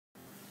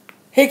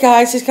Hey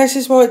guys, it's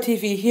Casey's Wallet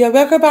TV here.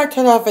 Welcome back to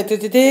another video.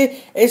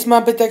 Today is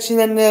my prediction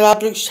in the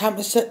Labrooks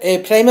Championship,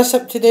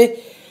 Premiership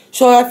today.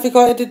 So I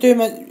forgot to do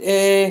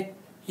my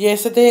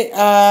yesterday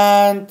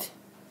and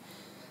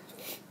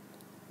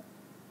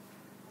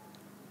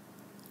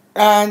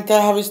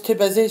I was too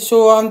busy.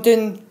 So I'm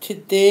doing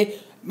today.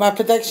 My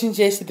predictions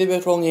yesterday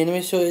were wrong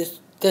anyway, so it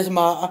doesn't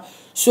matter.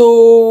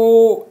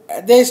 So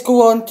let's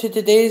go on to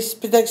today's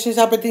predictions.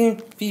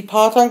 Aberdeen v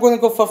Parta. I'm going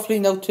to go for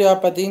 3-0 to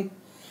Aberdeen.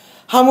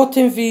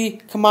 Hamilton v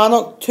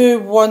Kilmarnock,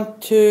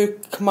 2-1 to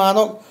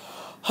Kilmarnock.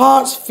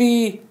 Hearts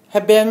v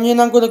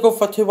Hibernian, I'm going to go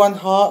for 2-1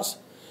 Hearts.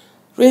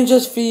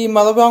 Rangers v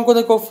Motherwell, I'm going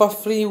to go for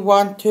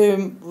 3-1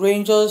 to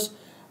Rangers.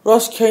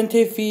 Ross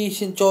County v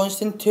St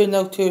Johnstone,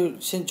 2-0 to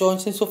St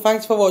Johnstone. So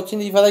thanks for watching.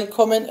 Leave a like,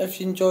 comment if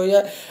you enjoy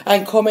it,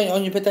 and comment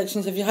on your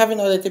predictions. If you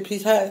haven't already,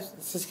 please hit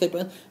the subscribe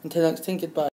button. Until next time, goodbye.